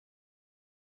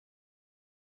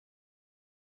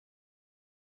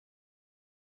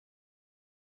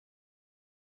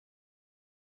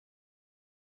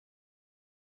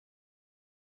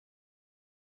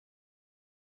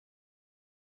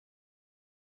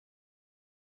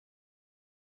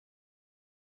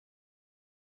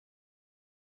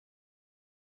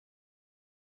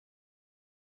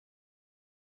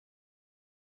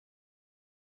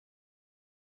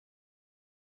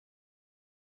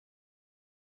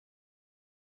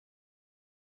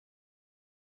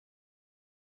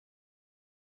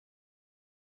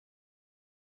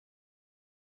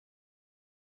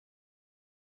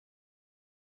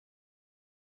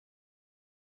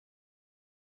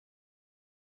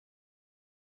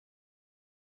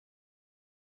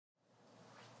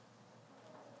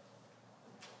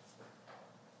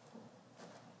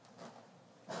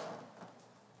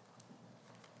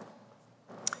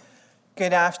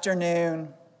Good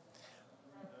afternoon.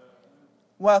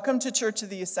 Welcome to Church of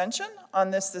the Ascension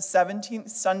on this, the 17th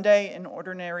Sunday in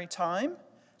Ordinary Time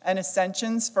and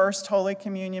Ascension's First Holy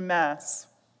Communion Mass.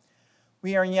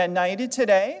 We are united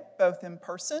today, both in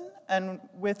person and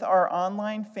with our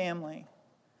online family.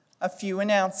 A few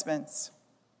announcements.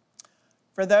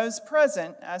 For those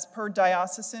present, as per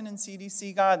diocesan and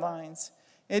CDC guidelines,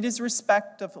 it is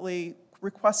respectfully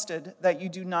requested that you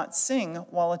do not sing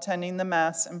while attending the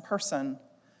Mass in person.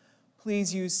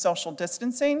 Please use social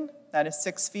distancing, that is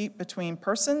 6 feet between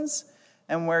persons,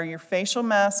 and wear your facial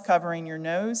mask covering your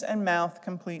nose and mouth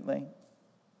completely.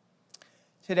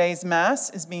 Today's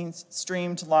Mass is being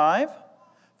streamed live.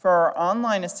 For our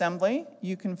online assembly,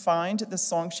 you can find the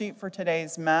song sheet for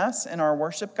today's Mass in our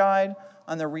worship guide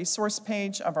on the resource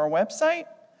page of our website,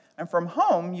 and from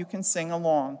home, you can sing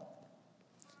along.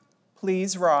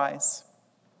 Please rise.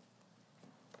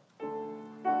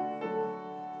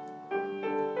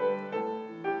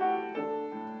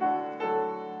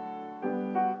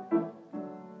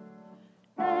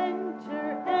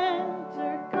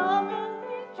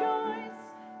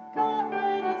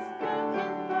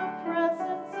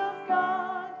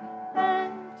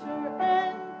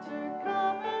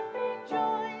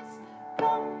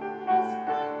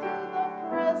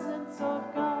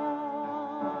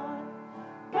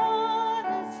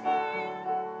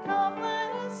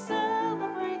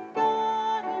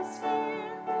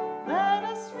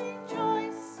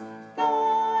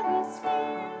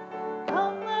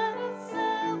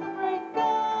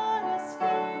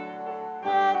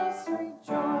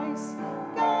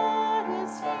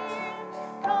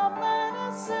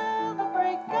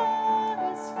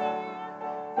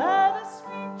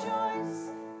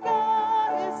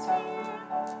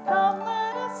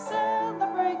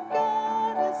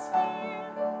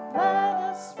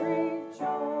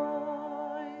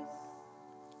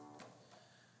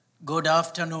 Good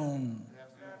afternoon.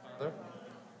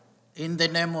 In the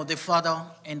name of the Father,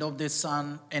 and of the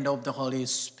Son, and of the Holy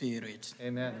Spirit.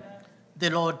 Amen. The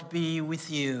Lord be with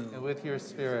you. And with your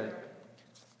spirit.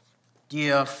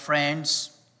 Dear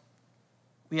friends,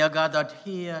 we are gathered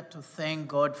here to thank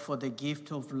God for the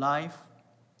gift of life,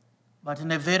 but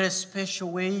in a very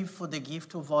special way for the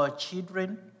gift of our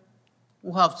children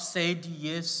who have said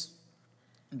yes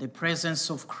in the presence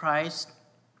of Christ,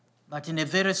 but in a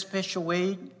very special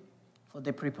way for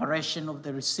the preparation of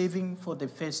the receiving for the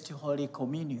First Holy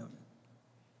Communion.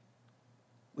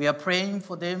 We are praying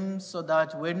for them so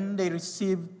that when they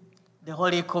receive the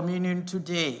Holy Communion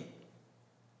today,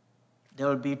 they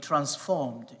will be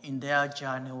transformed in their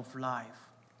journey of life.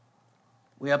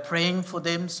 We are praying for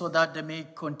them so that they may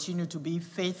continue to be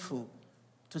faithful,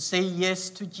 to say yes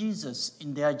to Jesus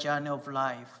in their journey of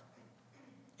life.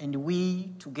 And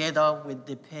we, together with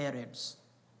the parents,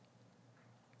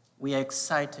 we are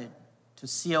excited to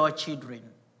see our children.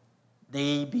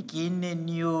 They begin a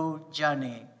new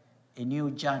journey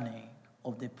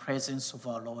of the presence of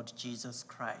our Lord Jesus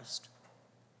Christ.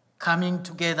 Coming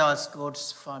together as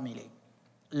God's family,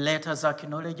 let us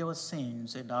acknowledge our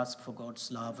sins and ask for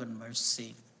God's love and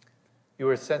mercy. You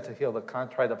were sent to heal the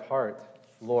contrite of heart.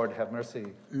 Lord, have mercy.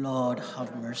 Lord,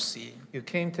 have mercy. You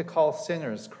came to call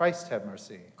sinners. Christ, have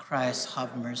mercy. Christ,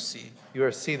 have mercy. You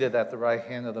are seated at the right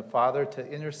hand of the Father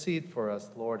to intercede for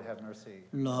us. Lord, have mercy.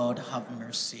 Lord, have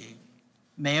mercy.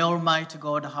 May Almighty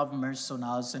God have mercy on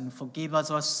us and forgive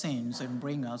us our sins and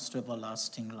bring us to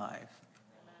everlasting life.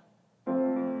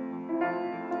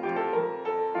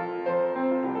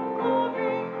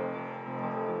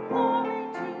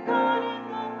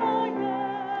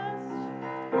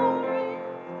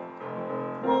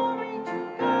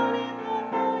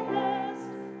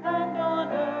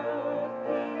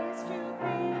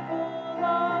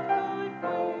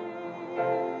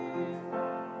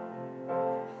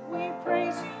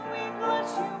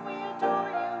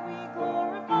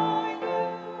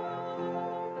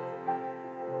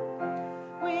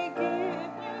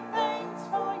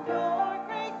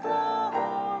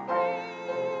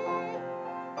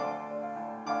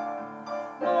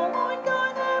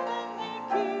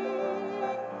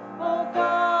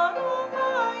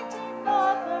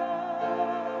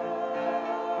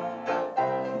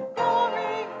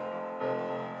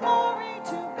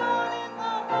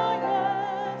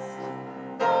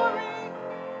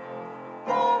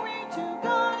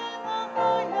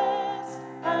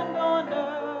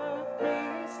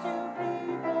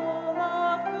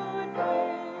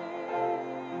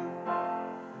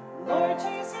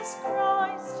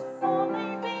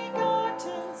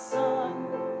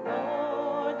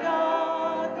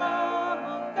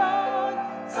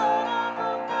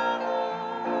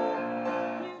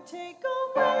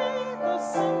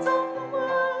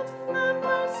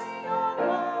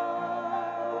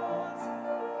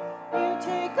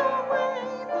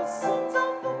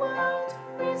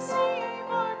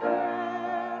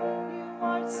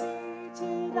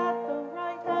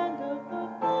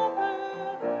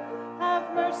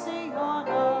 on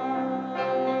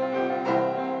us.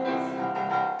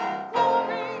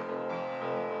 Glory,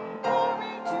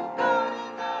 glory to God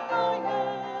in the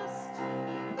highest.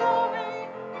 Glory,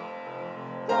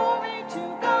 glory to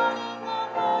God in the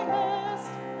highest,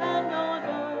 and on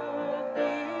earth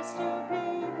peace to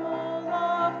people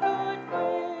of good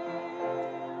will.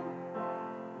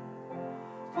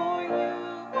 For you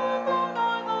alone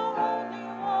are the Holy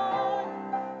One,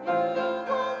 you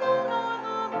alone are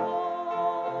the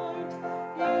Lord,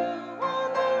 you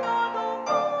alone are the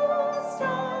Most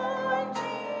High,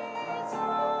 Jesus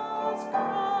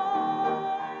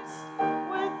Christ,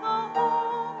 with the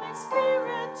Holy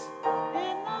Spirit,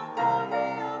 in the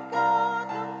glory of God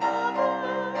the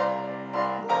Father.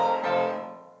 Glory,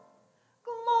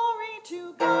 glory to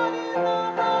God in the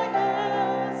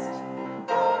highest.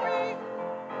 Glory,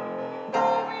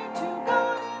 glory to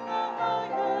God in the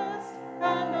highest,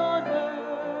 and on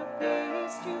earth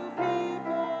peace to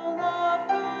people of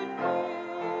good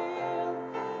will.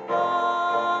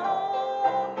 Amen.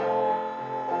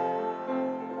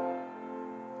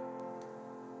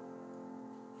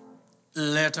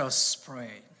 Let us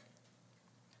pray.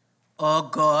 O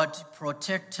God,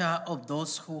 protector of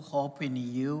those who hope in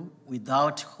you,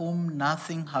 without whom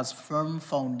nothing has firm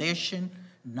foundation,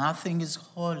 nothing is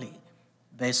holy,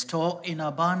 bestow in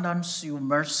abundance your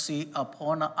mercy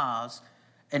upon us,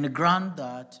 and grant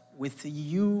that, with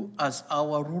you as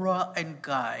our ruler and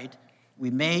guide,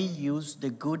 we may use the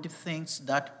good things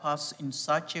that pass in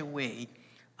such a way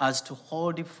as to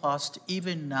hold fast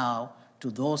even now to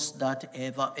those that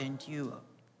ever endure.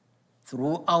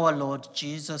 Through our Lord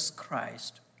Jesus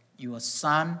Christ, your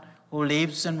Son, who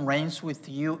lives and reigns with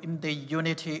you in the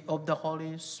unity of the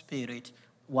Holy Spirit,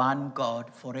 one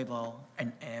God forever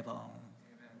and ever.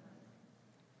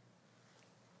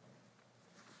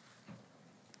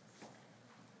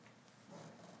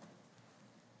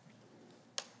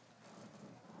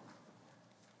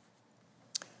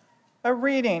 A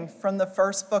reading from the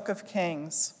first book of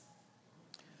Kings.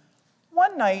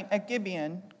 One night at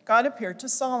Gibeon, God appeared to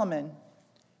Solomon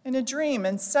in a dream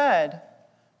and said,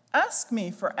 "Ask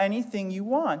me for anything you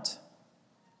want."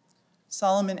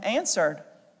 Solomon answered,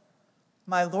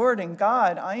 "My Lord and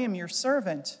God, I am your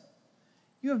servant.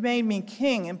 You have made me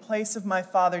king in place of my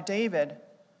father David.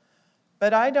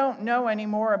 But I don't know any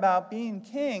more about being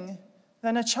king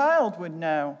than a child would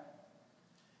know.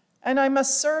 And I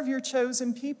must serve your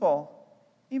chosen people,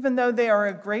 even though they are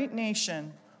a great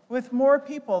nation with more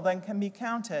people than can be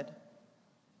counted.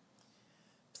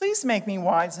 Please make me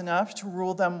wise enough to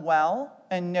rule them well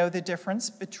and know the difference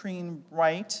between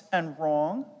right and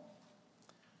wrong.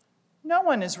 No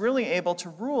one is really able to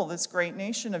rule this great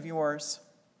nation of yours."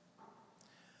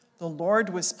 The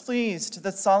Lord was pleased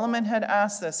that Solomon had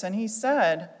asked this, and he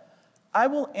said, "I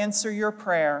will answer your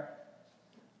prayer.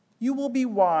 You will be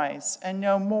wise and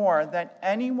know more than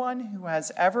anyone who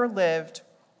has ever lived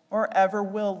or ever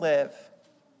will live.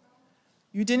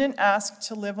 You didn't ask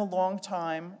to live a long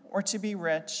time or to be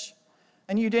rich,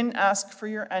 and you didn't ask for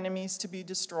your enemies to be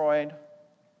destroyed.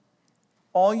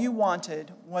 All you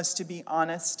wanted was to be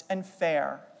honest and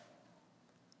fair."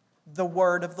 The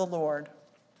word of the Lord.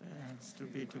 Thanks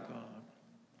be to God.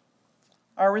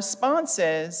 Our response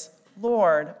is,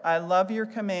 "Lord, I love your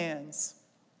commands."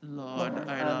 Lord,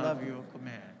 I love your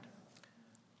command.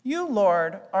 You,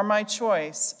 Lord, are my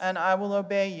choice, and I will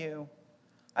obey you.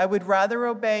 I would rather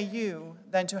obey you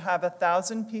than to have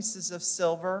 1,000 pieces of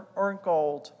silver or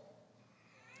gold.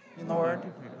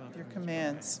 Lord, your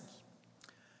commands.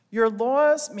 Your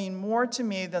laws mean more to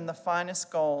me than the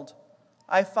finest gold.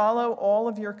 I follow all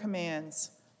of your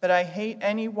commands, but I hate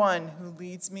anyone who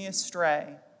leads me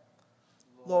astray.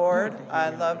 Lord, I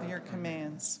love your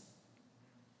commands.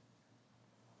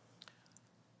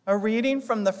 A reading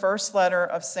from the first letter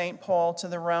of St. Paul to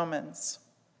the Romans.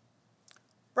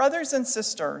 Brothers and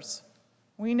sisters,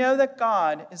 we know that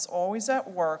God is always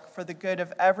at work for the good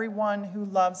of everyone who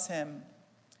loves him.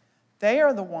 They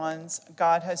are the ones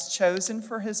God has chosen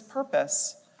for his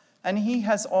purpose, and he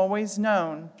has always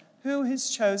known who his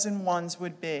chosen ones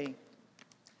would be.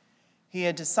 He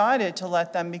had decided to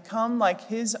let them become like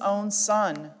his own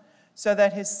son, so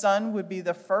that his son would be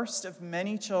the first of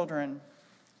many children.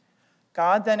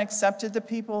 God then accepted the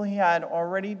people he had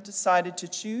already decided to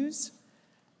choose,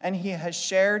 and he has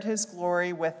shared his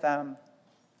glory with them.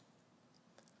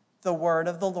 The word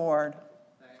of the Lord.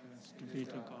 Thanks be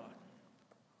to God.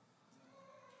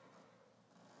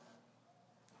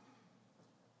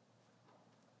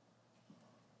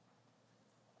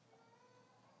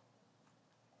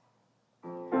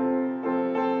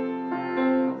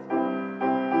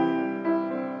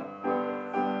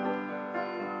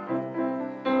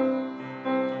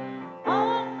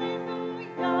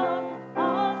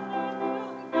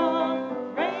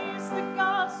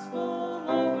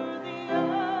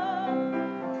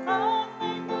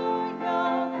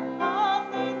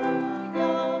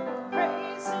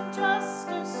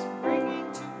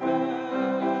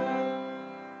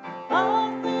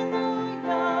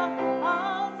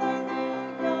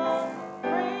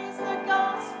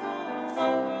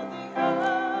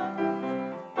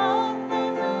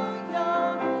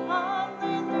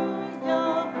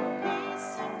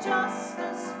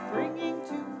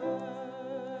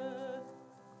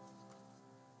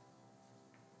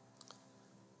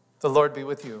 The Lord be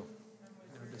with you.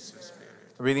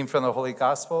 A reading from the Holy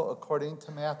Gospel according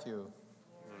to Matthew.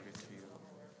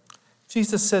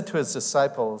 Jesus said to his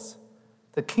disciples,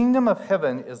 "The kingdom of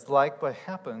heaven is like what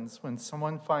happens when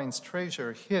someone finds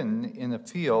treasure hidden in a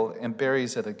field and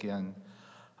buries it again.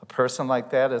 A person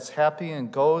like that is happy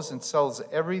and goes and sells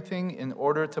everything in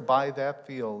order to buy that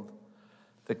field.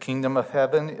 The kingdom of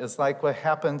heaven is like what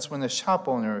happens when a shop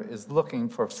owner is looking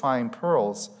for fine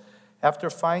pearls.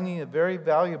 After finding a very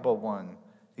valuable one,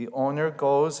 the owner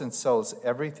goes and sells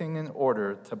everything in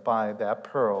order to buy that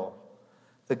pearl."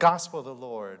 The gospel of the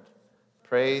Lord.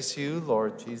 Praise you,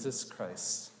 Lord Jesus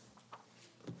Christ.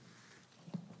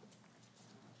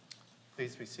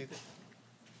 Please be seated.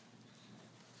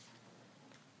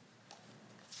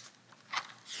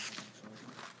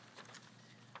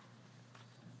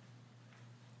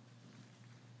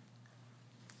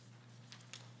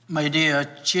 My dear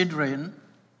children,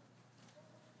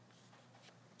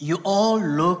 you all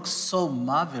look so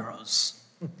marvelous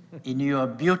in your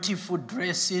beautiful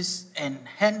dresses and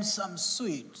handsome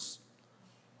suits.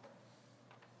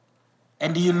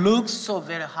 And you look so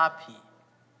very happy.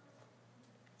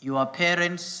 Your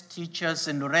parents, teachers,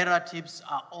 and relatives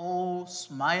are all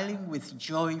smiling with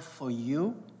joy for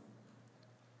you,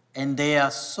 and they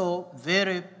are so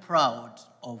very proud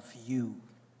of you.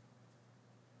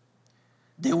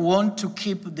 They want to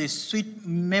keep the sweet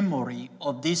memory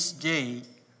of this day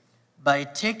by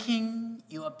taking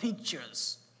your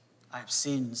pictures. I've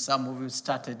seen some of you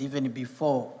started even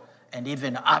before, and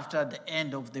even after the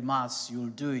end of the Mass, you'll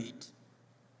do it.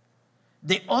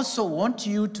 They also want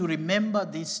you to remember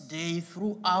this day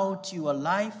throughout your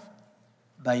life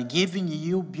by giving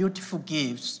you beautiful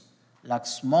gifts like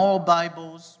small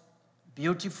Bibles,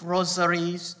 beautiful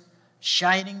rosaries,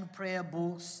 shining prayer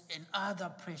books, and other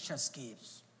precious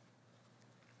gifts.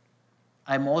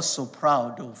 I'm also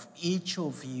proud of each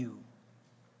of you.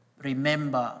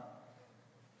 Remember,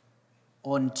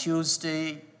 on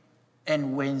Tuesday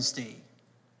and Wednesday,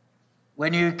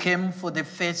 when you came for the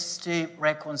first day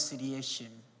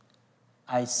reconciliation,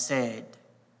 I said,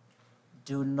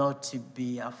 do not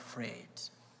be afraid.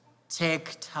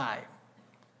 Take time.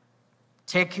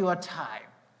 Take your time.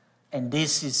 And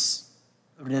this is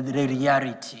the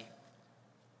reality.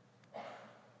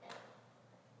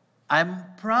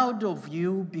 I'm proud of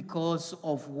you because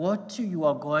of what you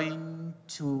are going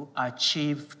to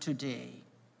achieve today.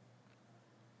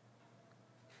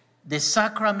 The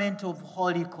sacrament of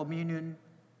Holy Communion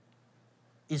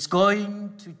is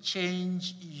going to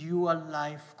change your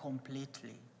life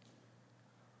completely.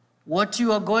 What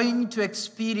you are going to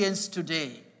experience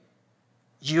today,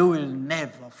 you will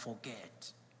never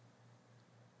forget.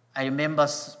 I remember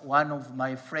one of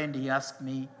my friends, he asked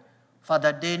me,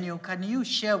 "Father Daniel, can you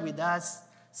share with us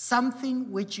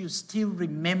something which you still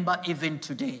remember even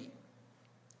today?"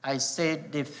 I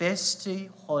said, the first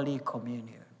Holy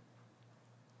Communion.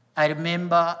 I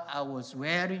remember I was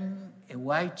wearing a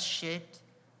white shirt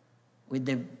with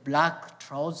a black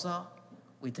trouser,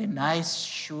 with a nice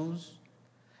shoes,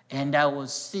 and I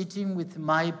was sitting with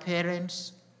my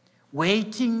parents,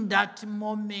 waiting that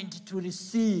moment to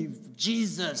receive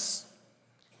Jesus.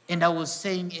 And I was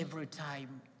saying every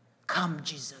time, "Come,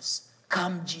 Jesus,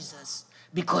 come, Jesus,"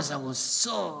 because I was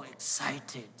so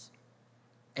excited.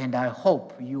 And I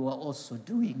hope you are also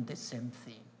doing the same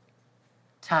thing.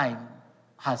 Time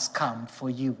has come for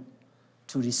you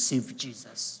to receive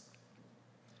Jesus.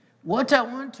 What I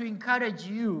want to encourage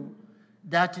you,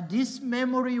 that this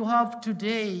memory you have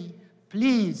today,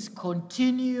 please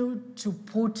continue to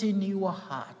put in your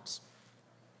heart.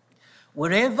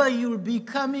 Wherever you'll be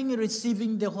coming and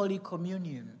receiving the Holy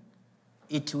Communion,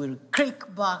 it will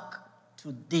click back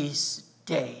to this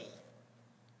day.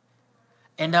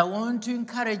 And I want to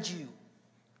encourage you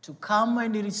to come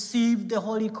and receive the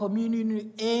Holy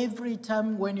Communion every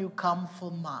time when you come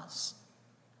for Mass.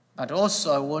 But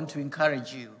also I want to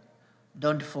encourage you,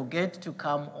 don't forget to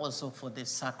come also for the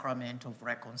sacrament of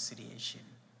reconciliation.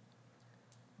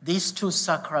 These two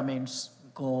sacraments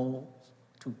go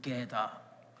together.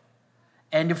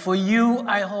 And for you,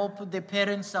 I hope the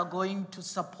parents are going to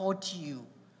support you,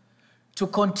 to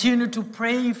continue to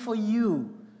pray for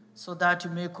you, so that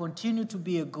you may continue to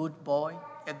be a good boy,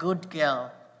 a good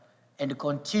girl, and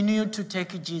continue to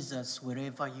take Jesus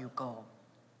wherever you go.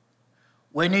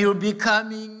 When you'll be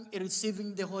coming,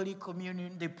 receiving the Holy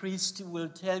Communion, the priest will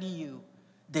tell you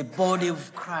the body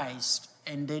of Christ,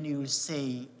 and then you will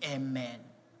say, Amen.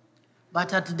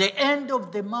 But at the end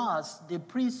of the Mass, the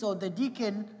priest or the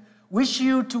deacon wish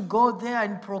you to go there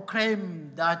and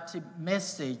proclaim that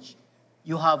message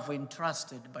you have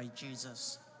entrusted by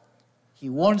Jesus. He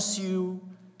wants you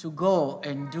to go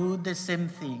and do the same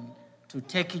thing, to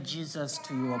take Jesus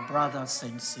to your brothers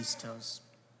and sisters.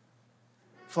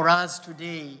 For us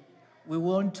today, we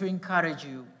want to encourage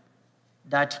you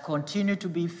that continue to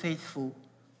be faithful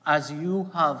as you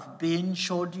have been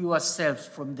showed yourselves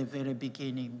from the very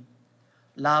beginning.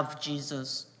 Love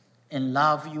Jesus and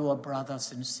love your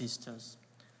brothers and sisters.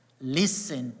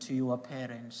 Listen to your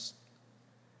parents.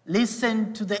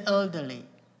 Listen to the elderly.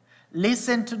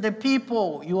 Listen to the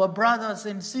people, your brothers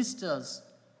and sisters.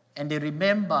 And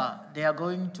remember, they are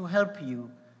going to help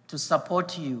you, to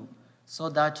support you, so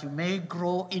that you may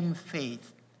grow in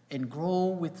faith and grow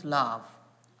with love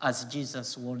as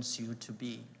Jesus wants you to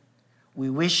be. We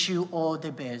wish you all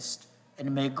the best,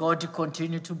 and may God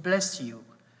continue to bless you,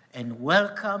 and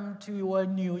welcome to your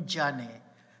new journey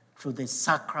through the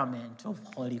sacrament of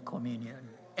Holy Communion.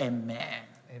 Amen.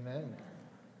 Amen.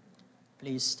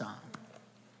 Please stand.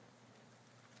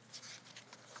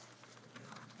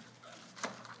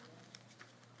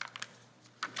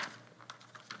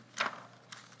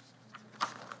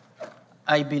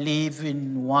 I believe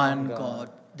in one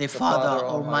God, the Father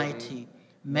Almighty,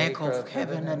 maker of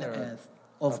heaven and earth,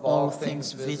 of all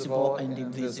things visible and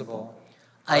invisible.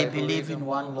 I believe in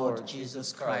one Lord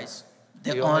Jesus Christ,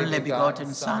 the only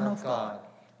begotten Son of God,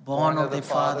 born of the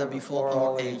Father before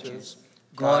all ages,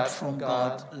 God from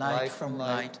God, light from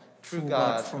light, true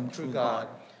God from true God,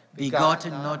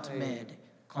 begotten, not made,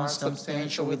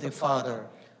 consubstantial with the Father.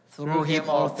 Through him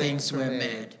all things were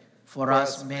made. For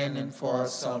us men and for our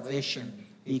salvation,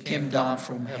 he came down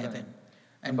from heaven,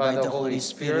 and by the Holy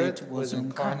Spirit was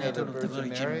incarnated of the Virgin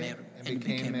Mary and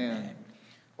became man.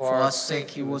 For our sake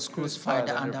he was crucified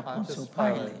under Pontius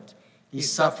Pilate. He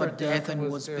suffered death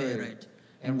and was buried,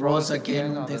 and rose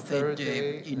again on the third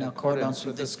day in accordance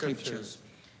with the Scriptures.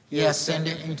 He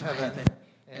ascended into heaven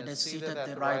and is seated at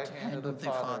the right hand of the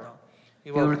Father.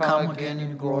 He will come again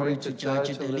in glory to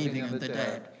judge the living and the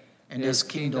dead, and his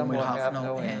kingdom will have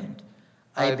no end.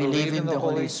 I believe in the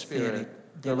Holy Spirit,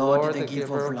 the Lord, the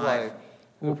giver of life,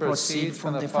 who proceeds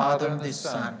from the Father and the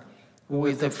Son, who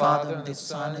with the Father and the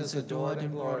Son is adored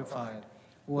and glorified,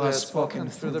 who has spoken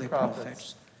through the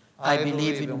prophets. I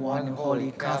believe in one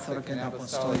holy Catholic and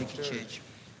Apostolic Church.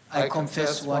 I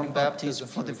confess one baptism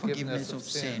for the forgiveness of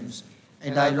sins,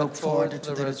 and I look forward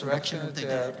to the resurrection of the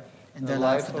dead and the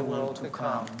life of the world to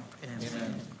come.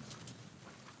 Amen.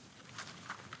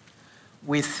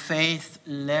 With faith,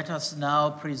 let us now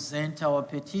present our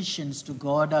petitions to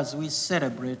God as we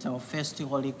celebrate our first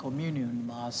Holy Communion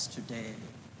Mass today.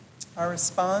 Our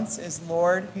response is,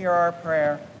 Lord, hear our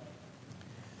prayer.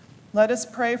 Let us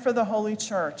pray for the Holy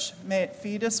Church. May it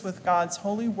feed us with God's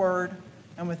holy word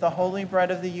and with the holy bread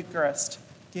of the Eucharist,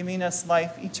 giving us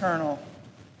life eternal.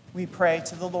 We pray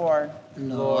to the Lord.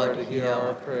 Lord, hear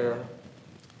our prayer.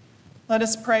 Let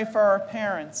us pray for our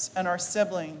parents and our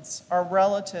siblings, our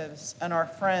relatives and our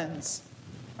friends,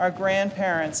 our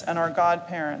grandparents and our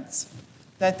godparents,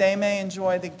 that they may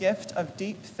enjoy the gift of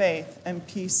deep faith and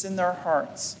peace in their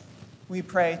hearts. We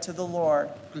pray to the Lord.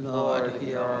 Lord,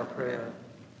 hear our prayer.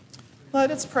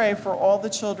 Let us pray for all the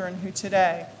children who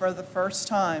today, for the first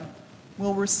time,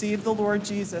 will receive the Lord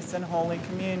Jesus in Holy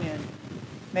Communion.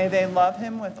 May they love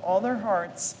him with all their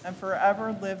hearts and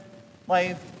forever live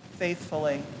life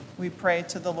faithfully. We pray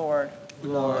to the Lord.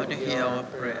 Lord, hear our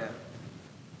prayer.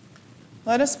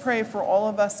 Let us pray for all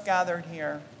of us gathered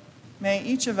here. May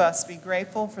each of us be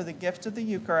grateful for the gift of the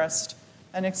Eucharist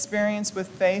and experience with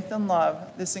faith and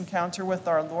love this encounter with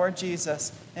our Lord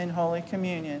Jesus in Holy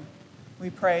Communion. We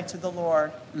pray to the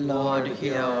Lord. Lord,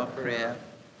 hear our prayer.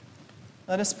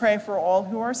 Let us pray for all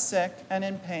who are sick and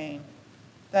in pain,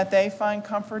 that they find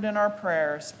comfort in our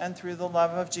prayers and through the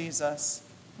love of Jesus.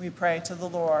 We pray to the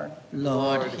Lord.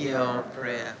 Lord, hear our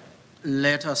prayer.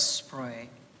 Let us pray.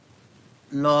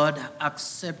 Lord,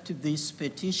 accept these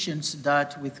petitions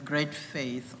that with great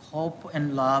faith, hope,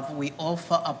 and love we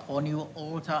offer upon your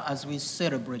altar as we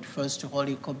celebrate First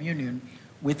Holy Communion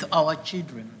with our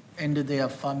children and their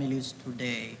families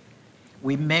today.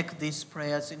 We make these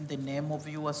prayers in the name of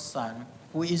your Son,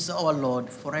 who is our Lord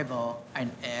forever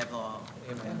and ever.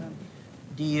 Amen.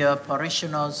 Dear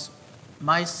parishioners,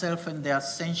 myself and the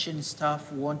Ascension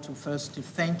staff want to first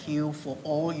thank you for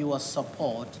all your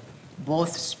support,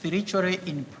 both spiritually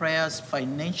in prayers,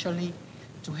 financially,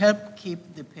 to help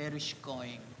keep the parish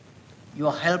going.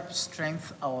 Your help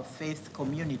strengthens our faith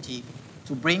community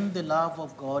to bring the love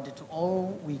of God to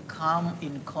all we come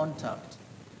in contact.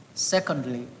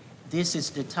 Secondly, this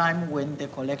is the time when the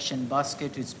collection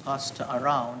basket is passed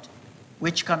around,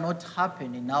 which cannot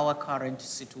happen in our current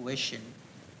situation.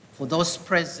 For those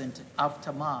present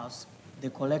after Mass, The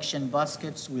collection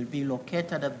baskets will be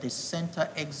located at the center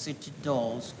exit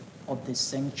doors of the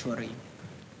sanctuary.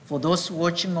 For those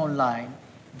watching online,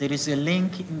 there is a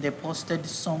link in the posted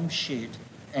song sheet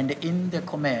and in the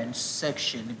comments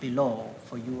section below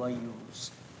for your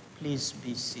use. Please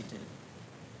be seated.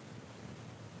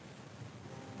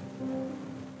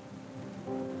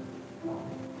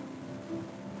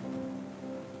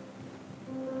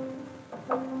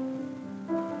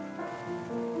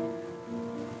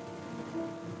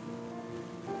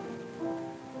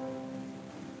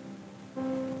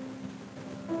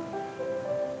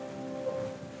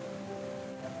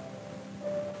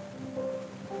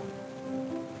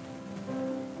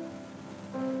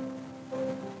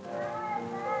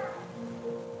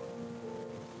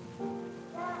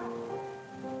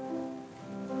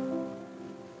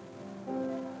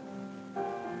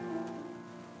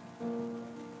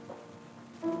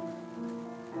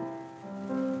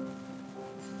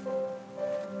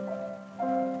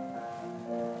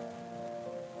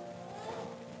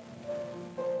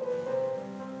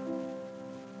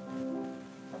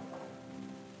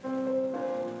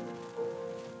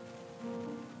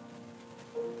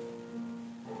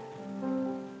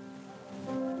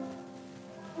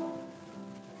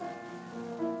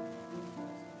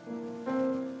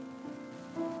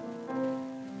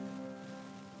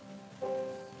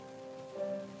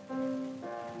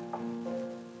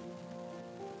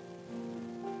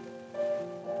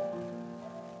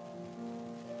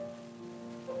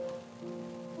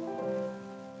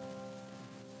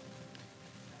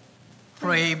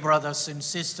 Pray, brothers and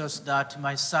sisters, that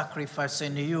my sacrifice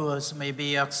and yours may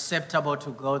be acceptable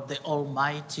to God, the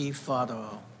Almighty Father.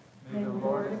 May the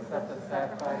Lord accept the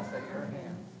sacrifice at your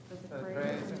hands, for the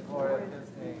praise and glory of his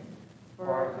name,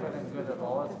 for our good and good of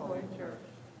all his holy church.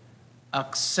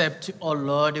 Accept, O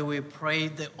Lord, we pray,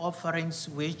 the offerings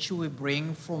which we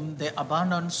bring from the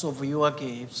abundance of your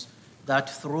gifts, that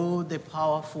through the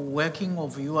powerful working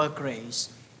of your grace,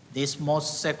 these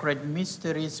most sacred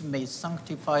mysteries may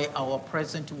sanctify our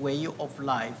present way of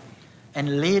life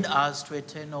and lead us to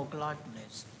eternal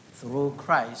gladness through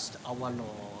Christ our Lord.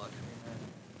 Amen.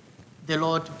 The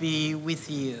Lord be with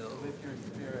you. With your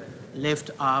spirit.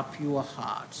 Lift up your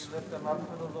hearts. We lift them up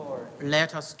to the Lord.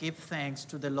 Let us give thanks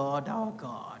to the Lord our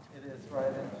God. It is right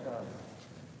and just.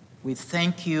 We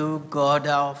thank you, God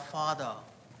our Father.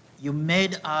 You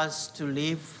made us to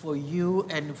live for you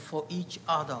and for each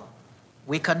other.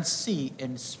 We can see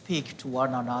and speak to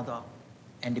one another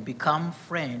and become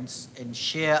friends and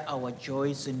share our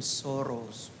joys and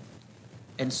sorrows.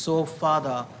 And so,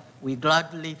 Father, we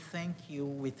gladly thank you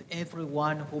with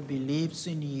everyone who believes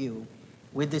in you,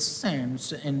 with the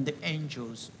saints and the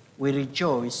angels. We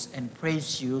rejoice and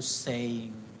praise you,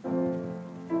 saying,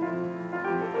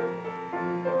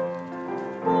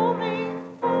 Holy,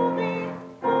 holy,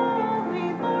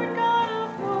 holy, Lord God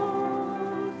of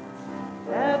hosts,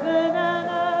 heaven and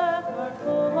earth are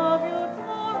full of your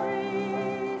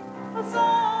glory.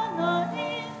 Hosanna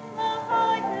in the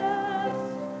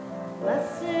highest.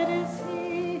 Blessed is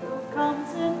he who comes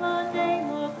in the name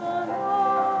of the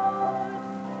Lord.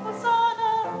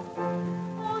 Hosanna,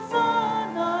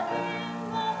 Hosanna in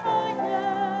the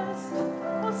highest.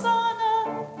 Hosanna,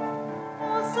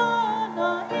 Hosanna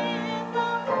in the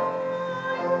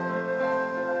highest.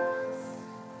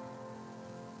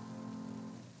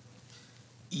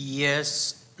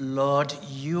 Yes, Lord,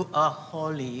 you are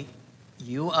holy.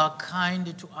 You are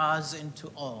kind to us and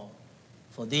to all.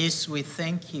 For this we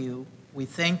thank you. We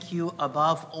thank you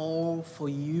above all for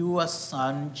your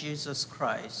Son, Jesus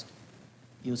Christ.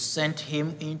 You sent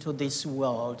him into this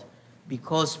world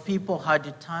because people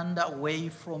had turned away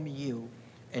from you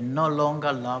and no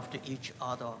longer loved each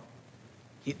other.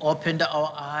 He opened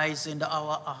our eyes and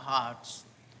our hearts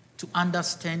to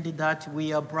understand that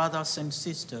we are brothers and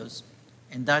sisters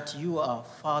and that you are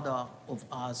Father of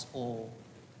us all.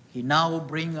 He now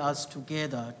brings us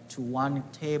together to one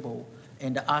table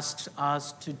and asks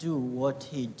us to do what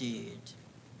he did.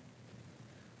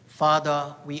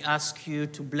 Father, we ask you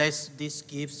to bless these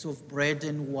gifts of bread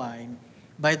and wine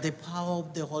by the power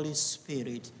of the Holy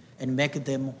Spirit and make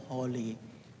them holy.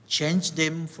 Change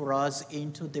them for us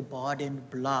into the body and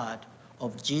blood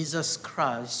of Jesus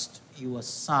Christ, your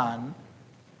Son.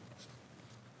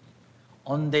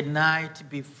 On the night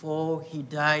before he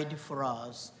died for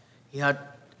us, he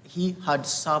had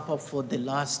supper for the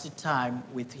last time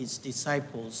with his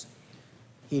disciples.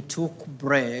 He took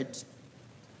bread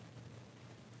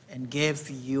and gave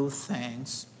you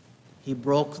thanks. He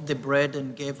broke the bread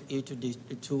and gave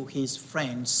it to his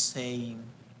friends, saying,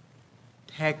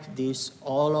 "Take this,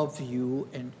 all of you,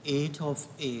 and eat of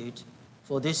it,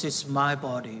 for this is my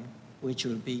body, which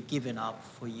will be given up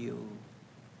for you.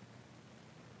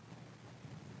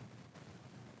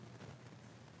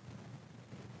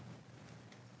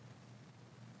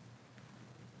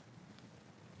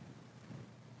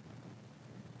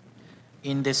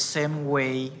 In the same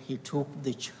way, he took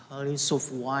the chalice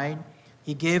of wine.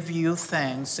 He gave you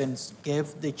thanks and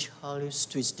gave the chalice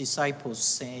to his disciples,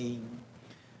 saying,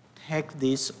 "Take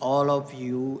this, all of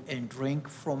you, and drink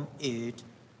from it,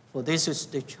 for this is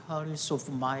the chalice of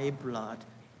my blood,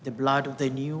 the blood of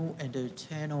the new and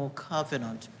eternal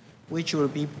covenant, which will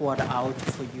be poured out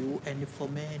for you and for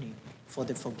many, for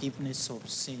the forgiveness of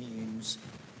sins.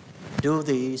 Do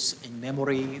this in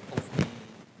memory of me."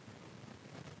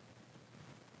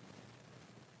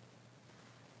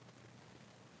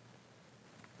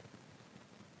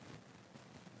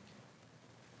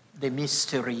 The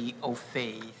mystery of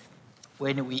faith.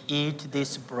 When we eat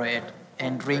this bread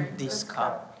and drink this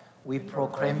cup, we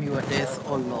proclaim your death,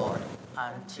 O Lord,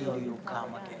 until you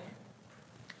come again.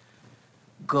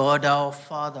 God our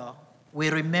Father,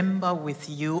 we remember with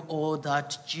you all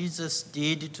that Jesus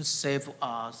did to save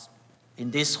us. In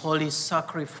this holy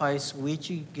sacrifice which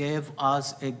he gave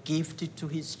as a gift to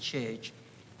his church,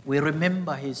 we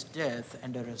remember his death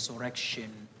and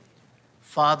resurrection.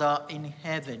 Father in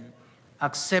heaven,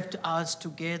 accept us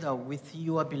together with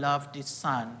your beloved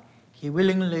Son. He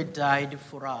willingly died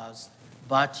for us,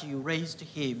 but you raised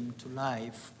him to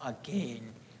life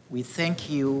again. We thank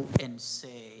you and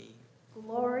say,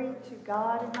 Glory to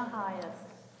God in the highest.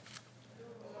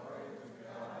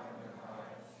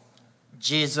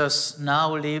 Jesus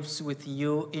now lives with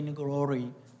you in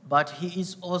glory, but he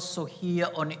is also here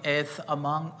on earth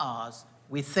among us.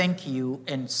 We thank you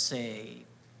and say,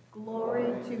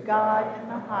 Glory to God in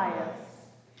the highest.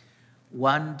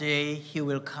 one day he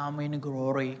will come in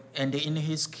glory, and in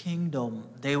his kingdom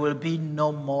there will be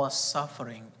no more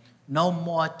suffering, no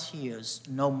more tears,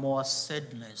 no more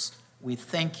sadness. We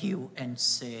thank you and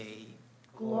say,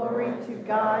 Glory to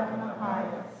God in the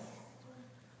highest.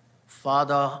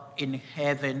 Father in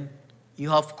heaven,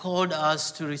 you have called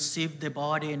us to receive the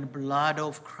body and blood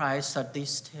of Christ at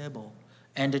this table,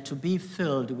 and to be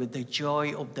filled with the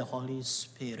joy of the Holy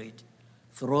Spirit.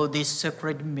 Through this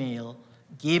sacred meal,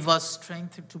 give us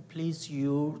strength to please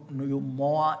you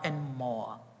more and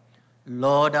more.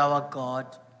 Lord our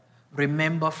God,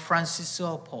 remember Francis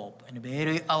our Pope and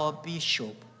Mary our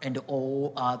Bishop and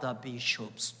all other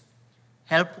bishops.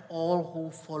 Help all who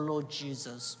follow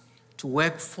Jesus to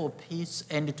work for peace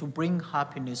and to bring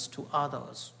happiness to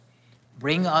others.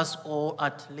 Bring us all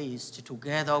at least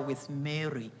together with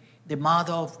Mary, the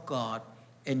Mother of God,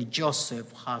 and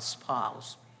Joseph, her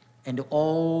spouse, and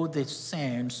all the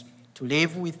saints to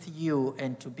live with you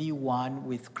and to be one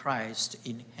with Christ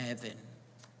in heaven.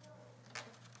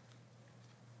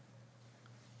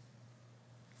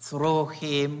 Through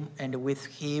him and with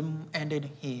him and in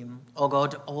him, O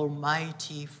God,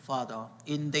 Almighty Father,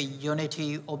 in the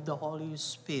unity of the Holy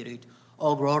Spirit,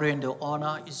 all glory and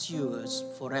honor is yours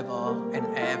forever and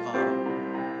ever.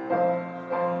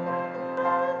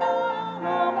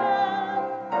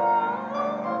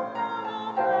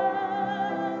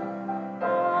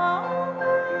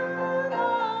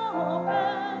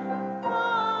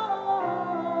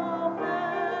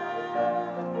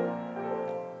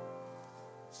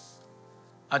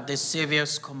 At the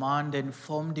Savior's command,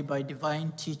 informed by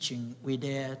divine teaching, we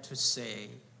dare to say,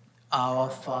 Our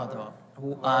Father,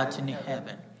 who art in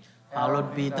heaven,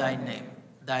 hallowed be thy name.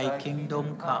 Thy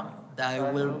kingdom come, thy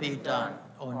will be done,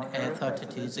 on earth as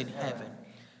it is in heaven.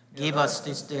 Give us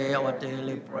this day our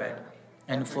daily bread,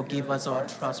 and forgive us our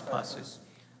trespasses,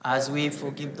 as we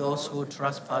forgive those who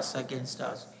trespass against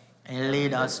us. And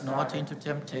lead us not into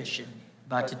temptation,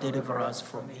 but deliver us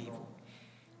from evil.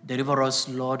 Deliver us,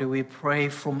 Lord, we pray,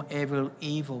 from every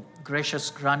evil. Gracious,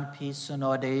 grant peace in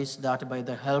our days, that by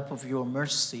the help of your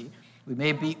mercy we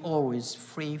may be always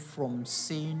free from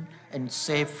sin and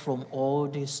safe from all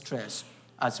distress,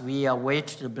 as we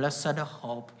await the blessed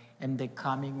hope and the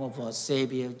coming of our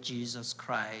Savior, Jesus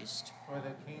Christ. For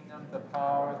the kingdom, the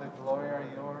power, the glory are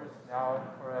yours, now and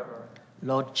forever.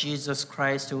 Lord Jesus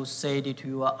Christ, who said to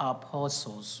your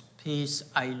apostles, Peace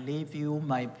I leave you,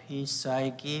 my peace I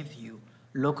give you.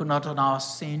 Look not on our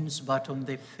sins, but on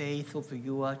the faith of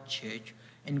your church,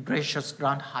 and gracious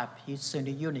grant her peace and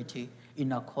unity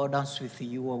in accordance with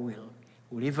your will,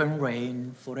 who live and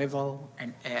reign forever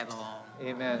and ever.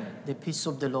 Amen. The peace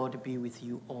of the Lord be with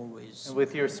you always. And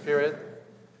with your spirit,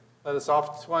 let us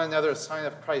offer to one another a sign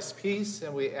of Christ's peace,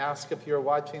 and we ask, if you're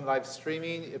watching live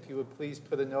streaming, if you would please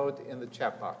put a note in the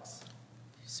chat box.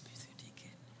 Peace be with you,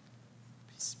 Deacon.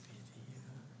 Peace be with you.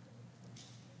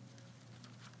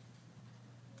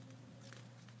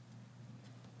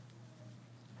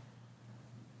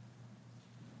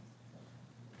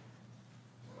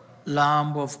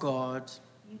 Lamb of God,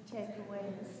 You take away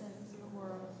the sins of the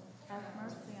world. Have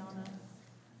mercy on us.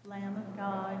 Lamb of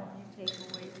God, you take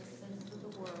away the sins of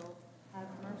the world. Have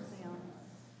mercy on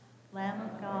us. Lamb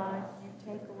of God, you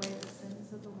take away the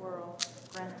sins of the world.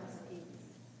 Grant us peace.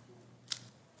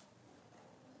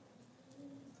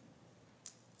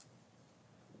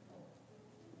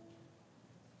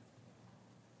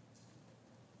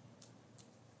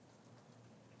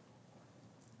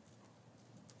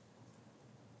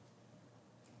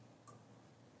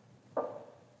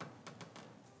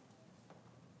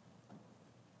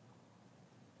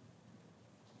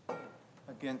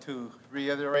 Again, to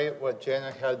reiterate what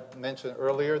Janet had mentioned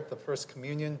earlier, the First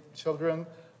Communion children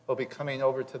will be coming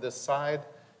over to this side.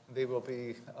 They will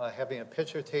be having a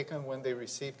picture taken when they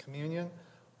receive communion.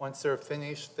 Once they're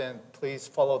finished, then please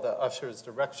follow the usher's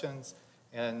directions,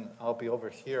 and I'll be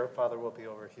over here. Father will be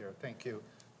over here. Thank you.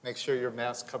 Make sure your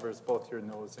mask covers both your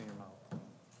nose and your mouth.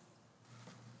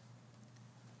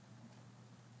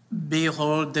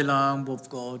 behold the Lamb of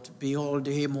God. Behold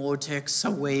him who takes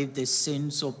away the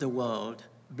sins of the world.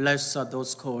 Blessed are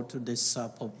those called to the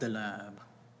supper of the Lamb.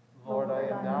 Lord, I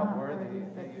am not worthy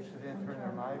that you should enter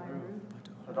under my roof,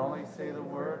 but only say the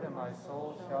word, and my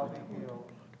soul shall be healed.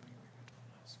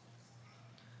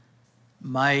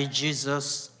 My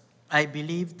Jesus, I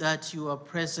believe that you are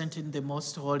present in the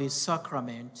most holy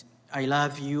sacrament. I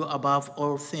love you above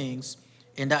all things,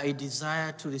 and I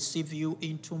desire to receive you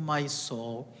into my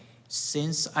soul.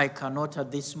 Since I cannot at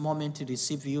this moment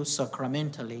receive you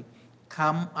sacramentally,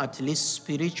 come at least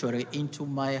spiritually into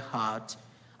my heart.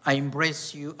 I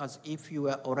embrace you as if you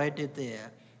were already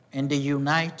there, and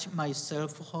unite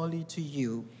myself wholly to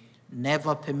you.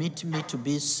 Never permit me to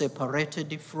be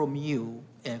separated from you.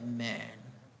 Amen.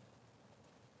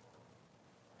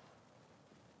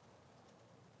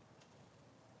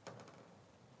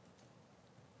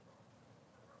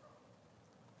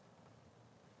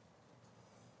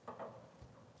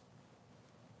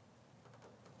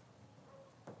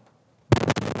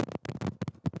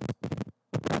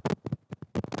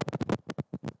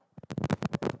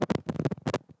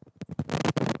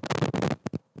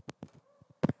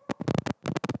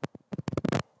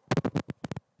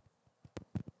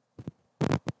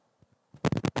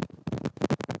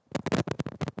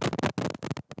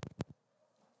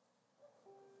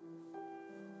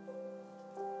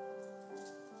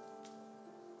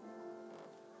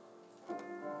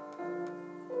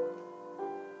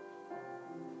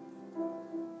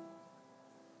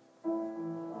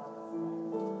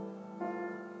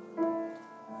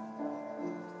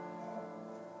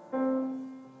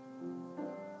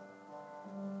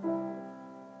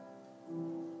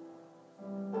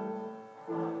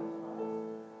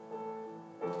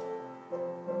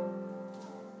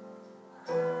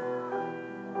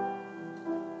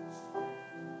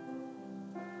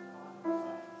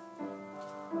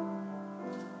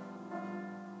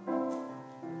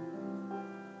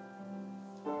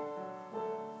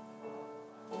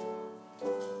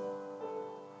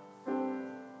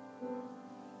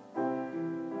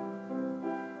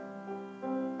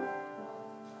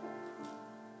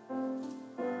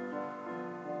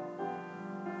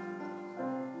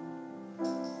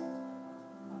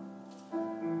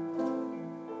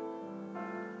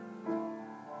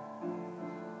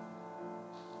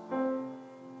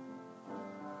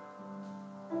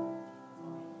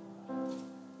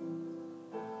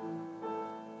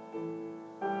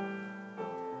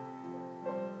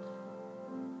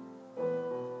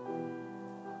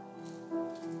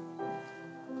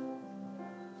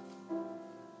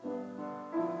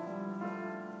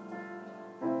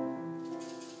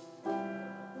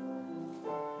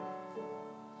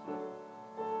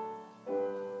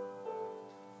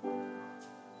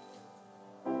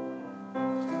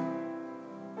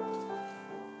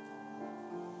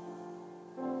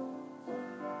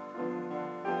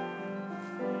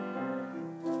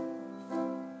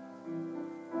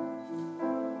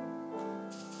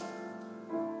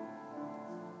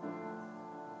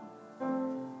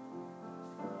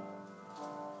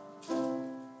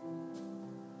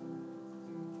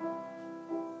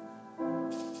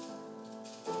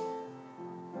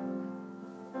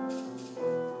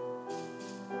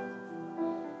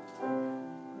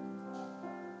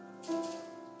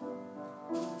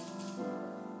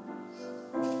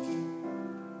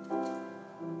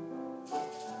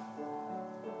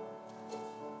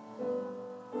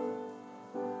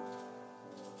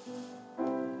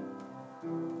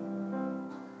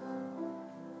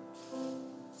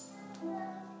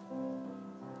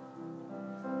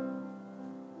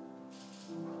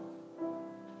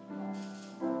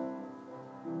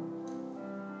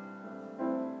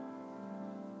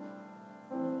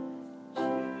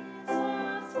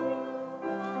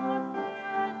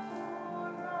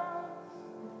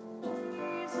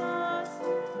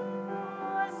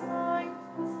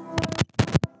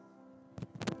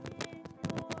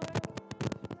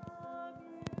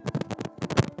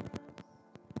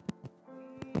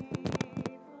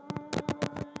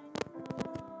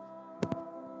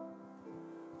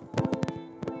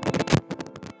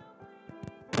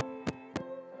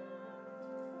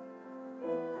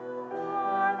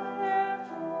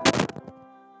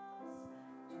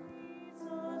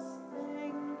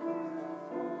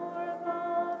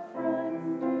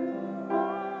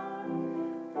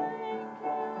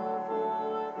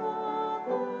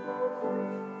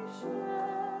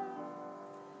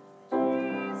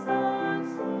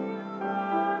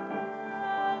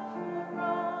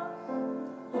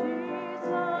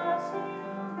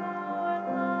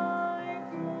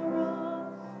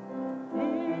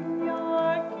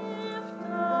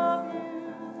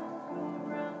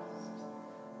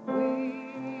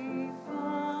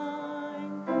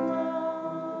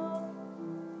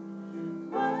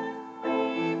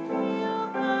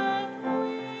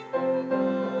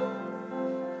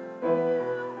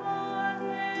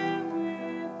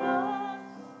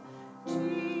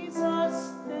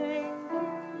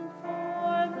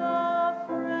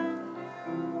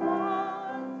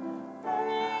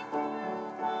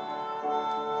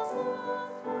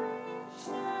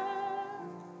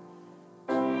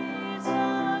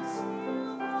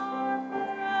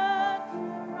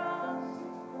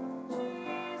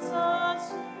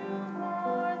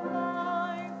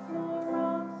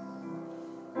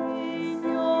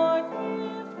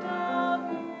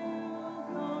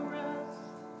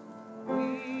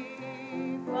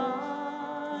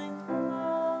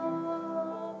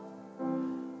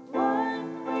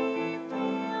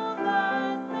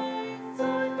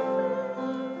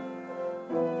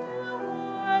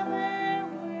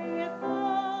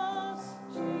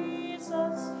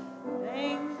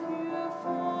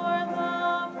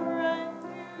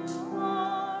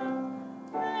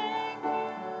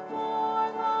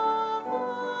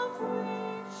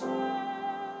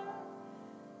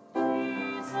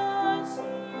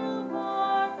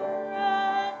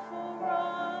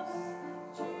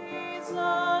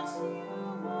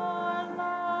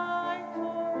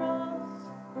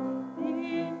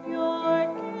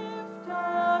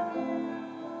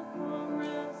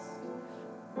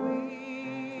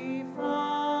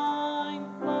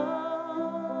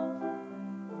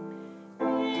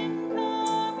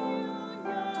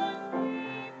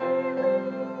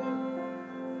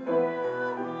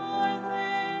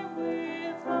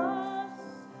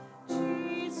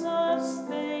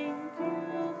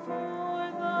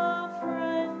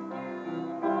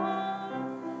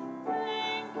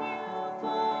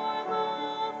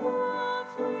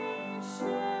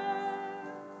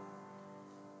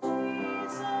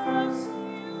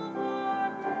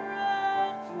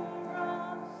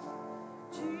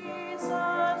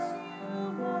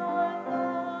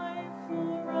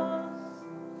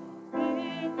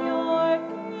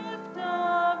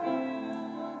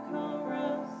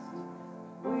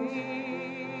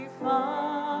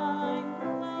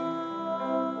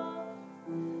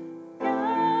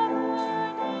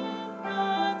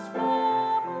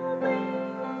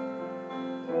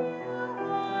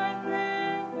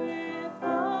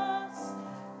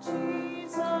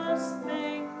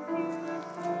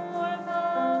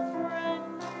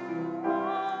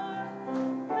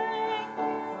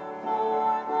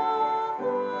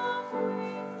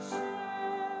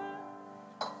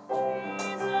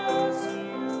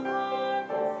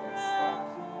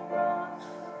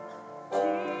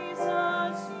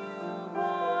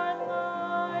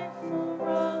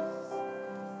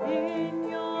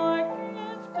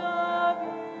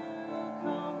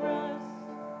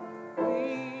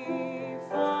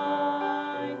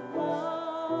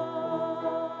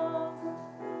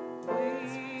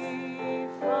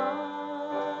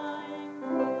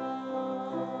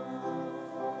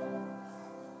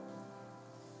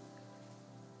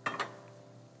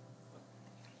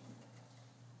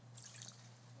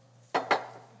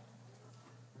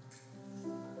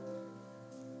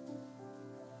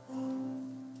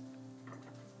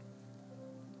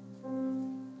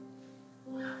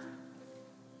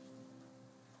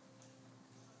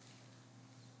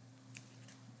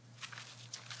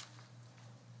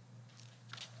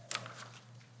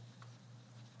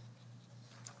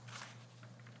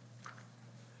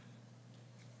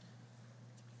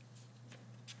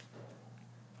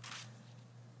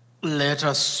 Let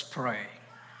us pray.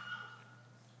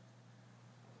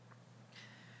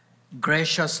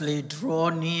 Graciously draw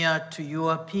near to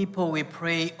your people, we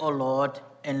pray, O Lord,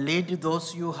 and lead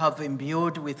those you have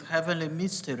imbued with heavenly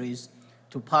mysteries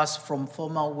to pass from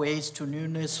former ways to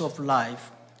newness of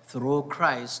life through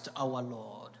Christ our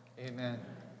Lord. Amen.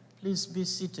 Please be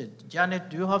seated. Janet,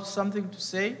 do you have something to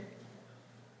say?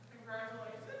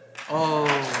 Congratulations. Oh,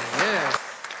 yes.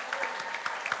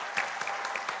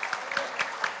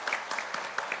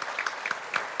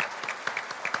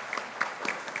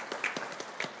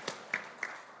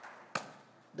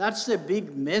 That's a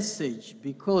big message,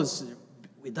 because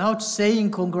without saying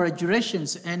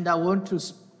congratulations, and I want to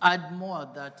add more,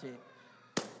 that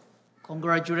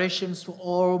congratulations to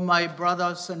all my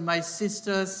brothers and my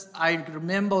sisters. I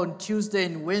remember on Tuesday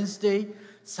and Wednesday,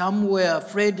 some were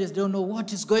afraid, they don't know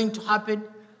what is going to happen.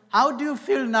 How do you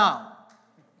feel now?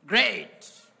 Great.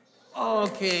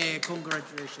 Okay,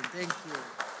 congratulations. Thank you.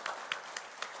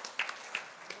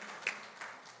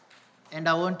 And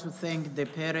I want to thank the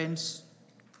parents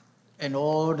and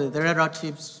all the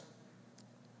relatives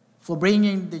for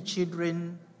bringing the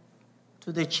children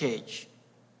to the church.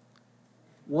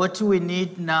 What we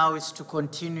need now is to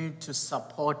continue to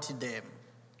support them,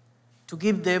 to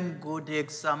give them good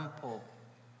example,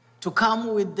 to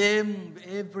come with them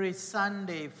every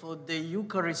Sunday for the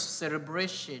Eucharist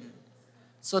celebration,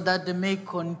 so that they may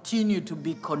continue to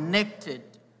be connected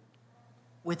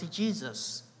with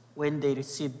Jesus when they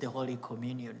receive the Holy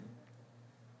Communion.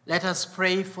 Let us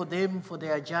pray for them for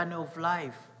their journey of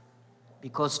life,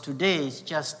 because today is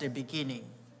just the beginning.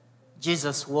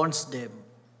 Jesus wants them,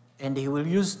 and he will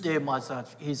use them as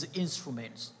his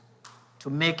instruments to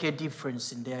make a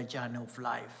difference in their journey of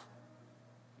life.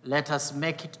 Let us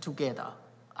make it together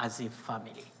as a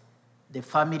family. The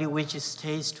family which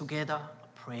stays together,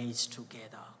 prays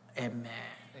together. Amen.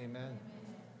 Amen.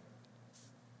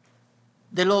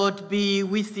 The Lord be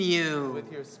with you.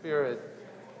 With your spirit.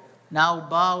 Now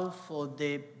bow for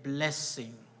the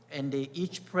blessing, and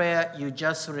each prayer you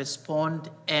just respond,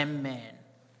 Amen.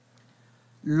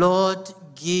 Lord,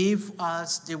 give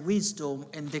us the wisdom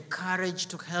and the courage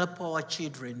to help our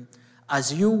children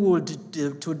as you would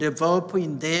to develop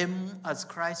in them as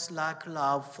Christ-like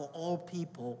love for all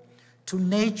people, to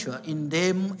nurture in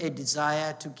them a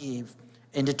desire to give,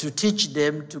 and to teach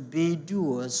them to be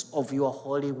doers of your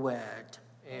holy word.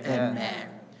 Amen. Amen.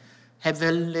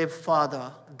 Heavenly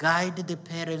Father, guide the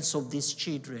parents of these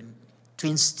children to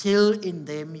instill in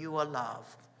them your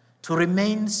love, to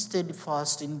remain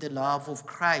steadfast in the love of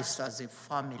Christ as a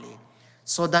family,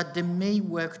 so that they may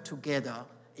work together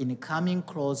in coming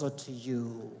closer to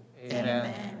you.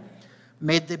 Amen.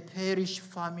 May the parish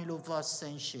family of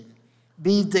Ascension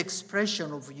be the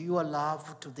expression of your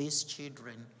love to these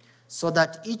children, so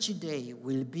that each day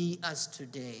will be as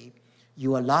today,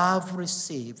 your love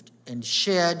received and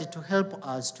shared to help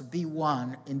us to be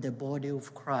one in the body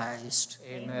of Christ.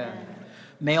 Amen.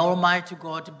 May Almighty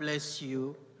God bless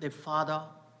you, the Father,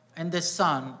 and the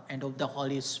Son, and of the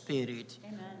Holy Spirit.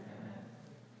 Amen.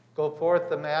 Go forth,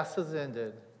 the Mass is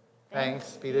ended.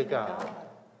 Thanks be to God.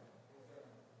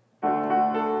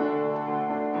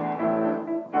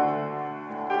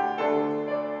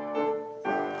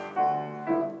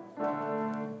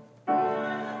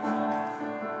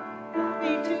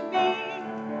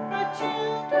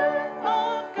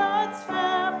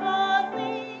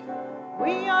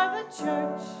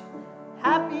 Church,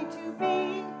 happy to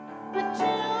be the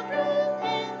children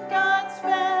in God's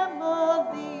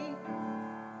family.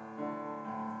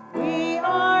 We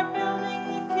are building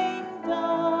the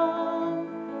kingdom.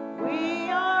 We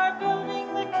are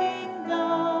building the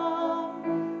kingdom.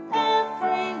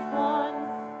 Everyone,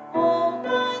 old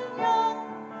and young,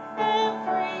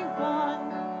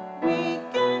 everyone,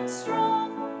 weak and strong,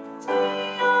 we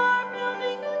are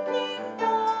building the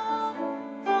kingdom,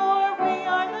 for we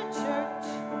are the church,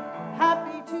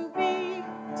 happy to be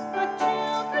the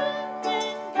children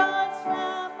in God's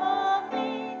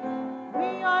family.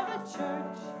 We are the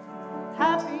church,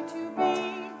 happy to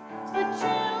be the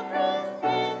children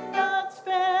in God's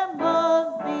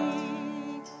family.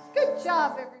 Good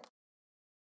job, everybody.